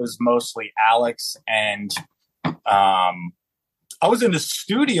 like that was mostly Alex, and I was in the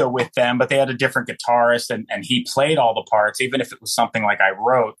studio with them, but they had a different guitarist, and he played all the parts. Even if it was something like I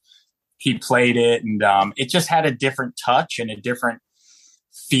wrote, he played it, and it just had a different touch and a different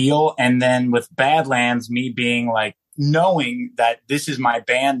feel. And then with Badlands, me being like, knowing that this is my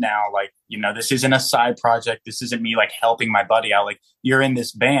band now, like, this isn't a side project. This isn't me like helping my buddy out. Like, you're in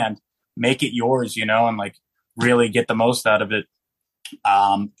this band, make it yours, and like really get the most out of it.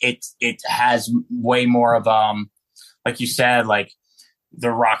 It has way more of, like you said, like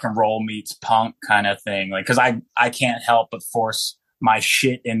the rock and roll meets punk kind of thing. Like, cause I can't help but force my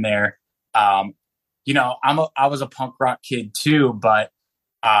shit in there. I was a punk rock kid too, but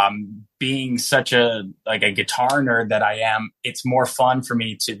being such a guitar nerd that I am, it's more fun for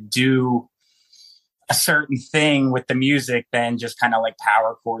me to do a certain thing with the music than just kind of like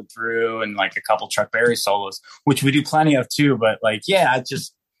power chord through and like a couple Chuck Berry solos, which we do plenty of too. But like, yeah, it's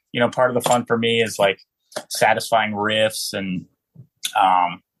just, part of the fun for me is like satisfying riffs and,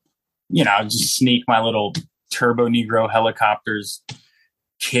 just sneak my little Turbo Negro Helicopters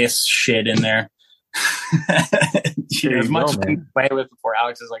Kiss shit in there. As much as I can play with before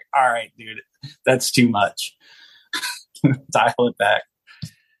Alex is like, all right, dude, that's too much. Dial it back.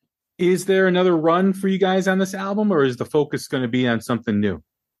 Is there another run for you guys on this album, or is the focus going to be on something new?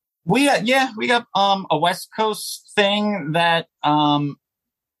 We got a West Coast thing that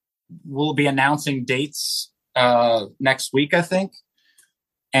we'll be announcing dates next week, I think,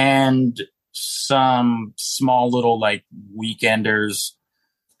 and some small little like weekenders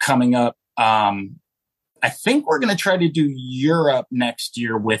coming up. I think we're going to try to do Europe next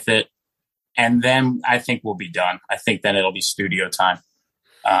year with it, and then I think we'll be done. I think then it'll be studio time.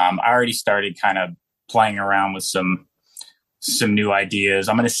 I already started kind of playing around with some new ideas.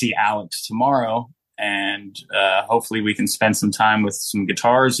 I'm going to see Alex tomorrow, and hopefully we can spend some time with some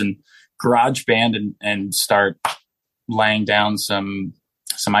guitars and GarageBand and start laying down some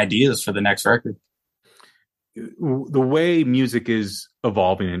ideas for the next record. The way music is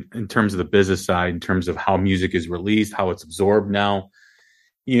evolving in terms of the business side, in terms of how music is released, how it's absorbed now,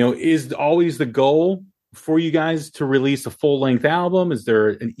 is always the goal for you guys to release a full-length album? Is there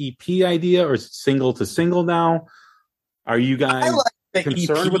an EP idea, or is it single to single now? Are you guys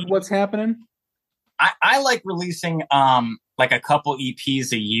concerned EP with what's happening? I like releasing like a couple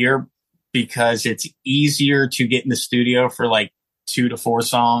EPs a year because it's easier to get in the studio for like 2 to 4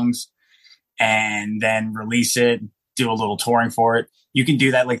 songs and then release it, do a little touring for it. You can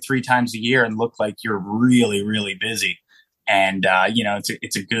do that like 3 times a year and look like you're really, really busy. And,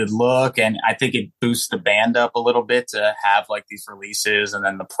 it's a good look. And I think it boosts the band up a little bit to have like these releases and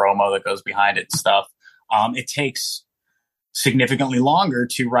then the promo that goes behind it and stuff. It takes significantly longer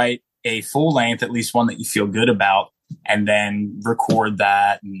to write a full length, at least one that you feel good about, and then record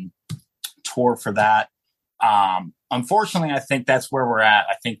that and tour for that. Unfortunately, I think that's where we're at.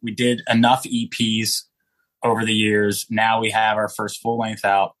 I think we did enough EPs over the years. Now we have our first full length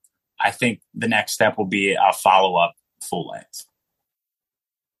out. I think the next step will be a follow-up full length.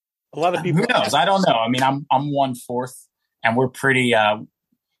 A lot of people, who knows? I don't know. I mean, I'm 1/4, and we're pretty.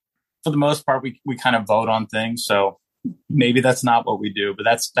 For the most part, we kind of vote on things, so maybe that's not what we do. But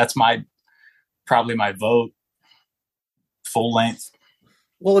that's probably my vote. Full length.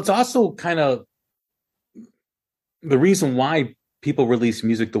 Well, it's also kind of the reason why people release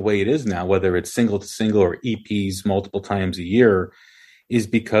music the way it is now, whether it's single to single or EPs multiple times a year, is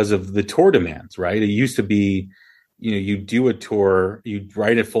because of the tour demands, right? It used to be, you do a tour, you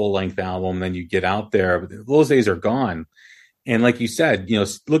write a full length album, then you get out there. Those days are gone. And like you said,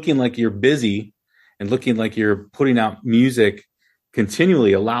 looking like you're busy and looking like you're putting out music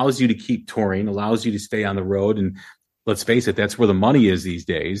continually allows you to keep touring, allows you to stay on the road. And let's face it, that's where the money is these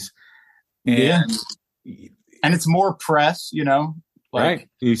days. And it's more press, right.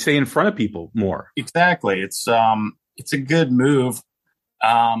 You stay in front of people more. Exactly. It's a good move.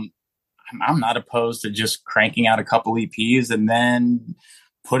 I'm not opposed to just cranking out a couple EPs and then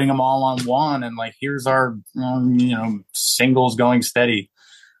putting them all on one. And like, here's our, singles going steady,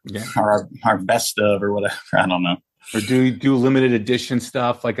 or our best of, or whatever. I don't know. Or do limited edition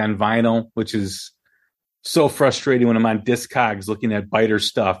stuff like on vinyl, which is So frustrating when I'm on Discogs looking at Biter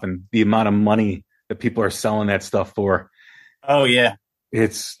stuff and the amount of money that people are selling that stuff for. Oh yeah. I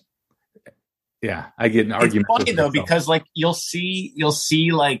get an argument. It's funny though, because like you'll see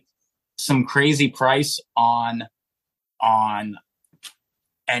like some crazy price on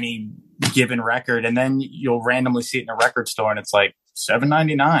any given record, and then you'll randomly see it in a record store and it's like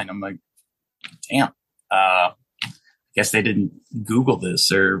 $7.99. I'm like, damn. Guess they didn't Google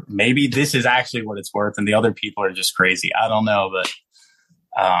this, or maybe this is actually what it's worth and the other people are just crazy. I don't know, but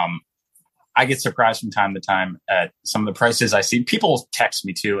I get surprised from time to time at some of the prices I see. People text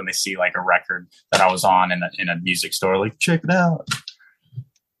me too, and they see like a record that I was on in a music store, like, check it out.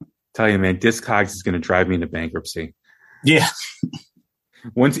 Tell you, man, Discogs is going to drive me into bankruptcy. Yeah.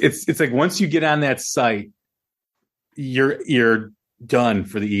 Once it's like once you get on that site, you're done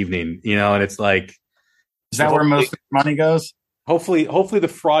for the evening, and it's like, is that where most money goes? Hopefully the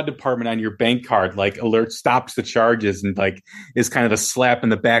fraud department on your bank card stops the charges and like is kind of a slap in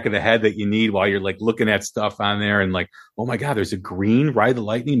the back of the head that you need while you're like looking at stuff on there and like, oh my God, there's a green Ride the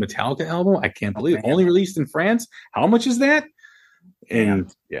Lightning Metallica album. I can't believe it. Only released in France. How much is that?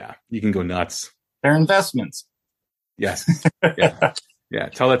 And yeah, you can go nuts. They're investments. Yes. Yeah.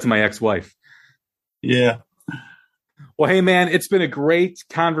 Tell that to my ex-wife. Yeah. Well, hey, man, it's been a great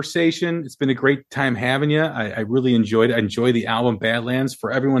conversation. It's been a great time having you. I really enjoyed it. I enjoy the album Badlands.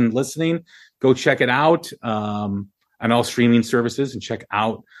 For everyone listening, go check it out on all streaming services and check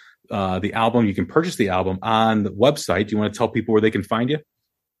out the album. You can purchase the album on the website. Do you want to tell people where they can find you?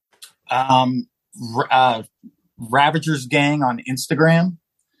 Ravagers Gang on Instagram.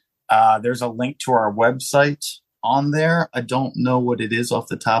 There's a link to our website on there. I don't know what it is off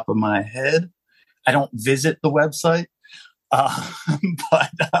the top of my head. I don't visit the website. But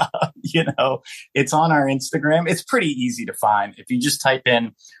it's on our Instagram. It's pretty easy to find. If you just type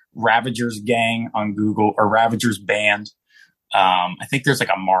in Ravagers Gang on Google or Ravagers Band. I think there's like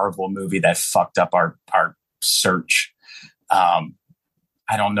a Marvel movie that fucked up our search. I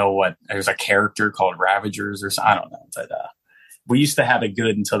don't know there's a character called Ravagers or something. I don't know, but we used to have it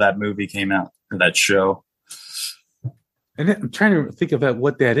good until that movie came out, or that show. And I'm trying to think of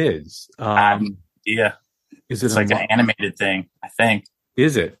what that is. Yeah. It's like an animated thing, I think.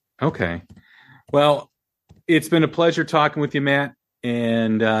 Is it? Okay. Well, it's been a pleasure talking with you, Matt.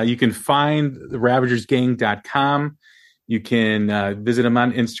 And you can find the RavagersGang.com. You can visit them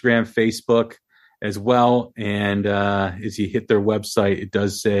on Instagram, Facebook as well. And as you hit their website, it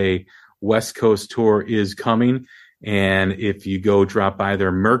does say West Coast Tour is coming. And if you go drop by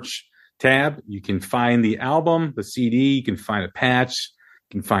their merch tab, you can find the album, the CD, you can find a patch,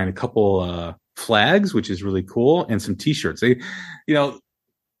 you can find a couple flags, which is really cool, and some t-shirts.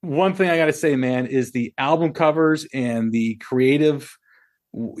 One thing I got to say, man, is the album covers and the creative,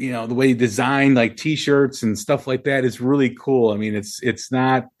 the way you design like t-shirts and stuff like that is really cool. I mean, it's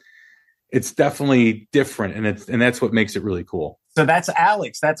definitely different, and that's what makes it really cool. So that's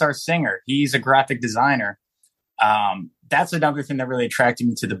Alex. That's our singer. He's a graphic designer. That's another thing that really attracted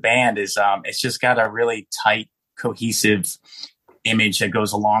me to the band is it's just got a really tight, cohesive image that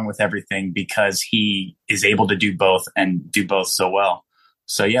goes along with everything because he is able to do both and do both so well.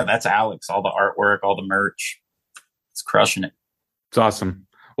 So yeah, that's Alex. All the artwork, all the merch. It's crushing it. It's awesome.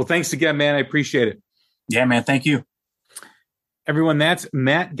 Well, thanks again, man. I appreciate it. Yeah, man. Thank you. Everyone, that's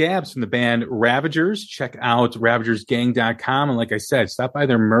Matt Gabs from the band Ravagers. Check out ravagersgang.com. And like I said, stop by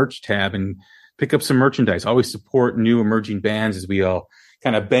their merch tab and pick up some merchandise. Always support new emerging bands as we all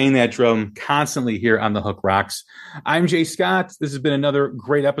kind of bang that drum constantly here on The Hook Rocks. I'm Jay Scott. This has been another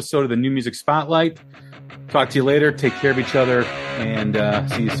great episode of the New Music Spotlight. Talk to you later. Take care of each other, and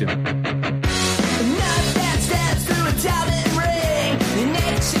see you soon.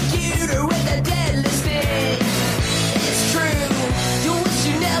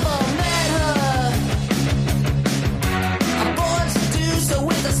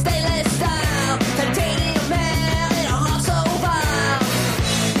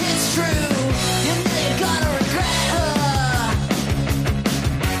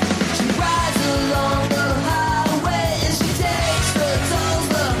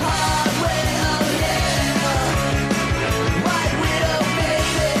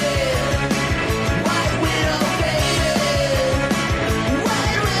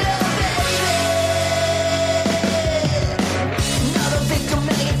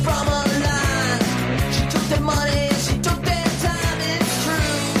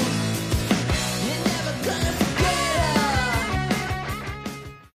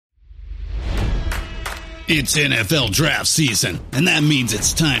 It's NFL draft season, and that means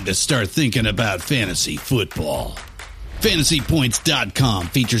it's time to start thinking about fantasy football. FantasyPoints.com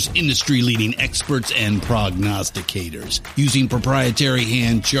features industry-leading experts and prognosticators using proprietary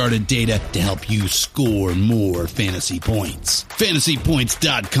hand-charted data to help you score more fantasy points.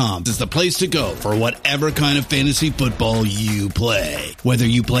 FantasyPoints.com is the place to go for whatever kind of fantasy football you play. Whether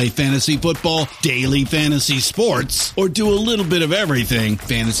you play fantasy football, daily fantasy sports, or do a little bit of everything,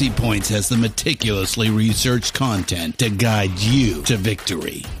 Fantasy Points has the meticulously researched content to guide you to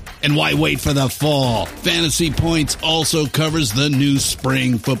victory. And why wait for the fall? Fantasy Points also covers the new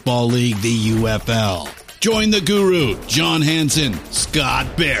spring football league, the UFL. Join the guru, John Hansen,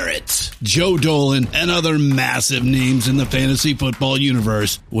 Scott Barrett, Joe Dolan, and other massive names in the fantasy football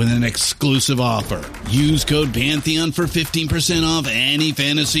universe with an exclusive offer. Use code Pantheon for 15% off any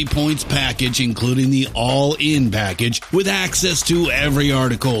Fantasy Points package, including the all-in package, with access to every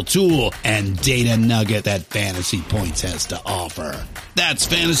article, tool, and data nugget that Fantasy Points has to offer. That's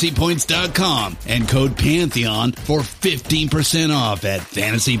FantasyPoints.com and code Pantheon for 15% off at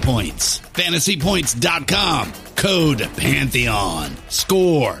Fantasy Points. FantasyPoints.com, code Pantheon.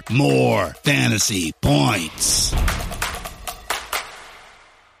 Score more fantasy points.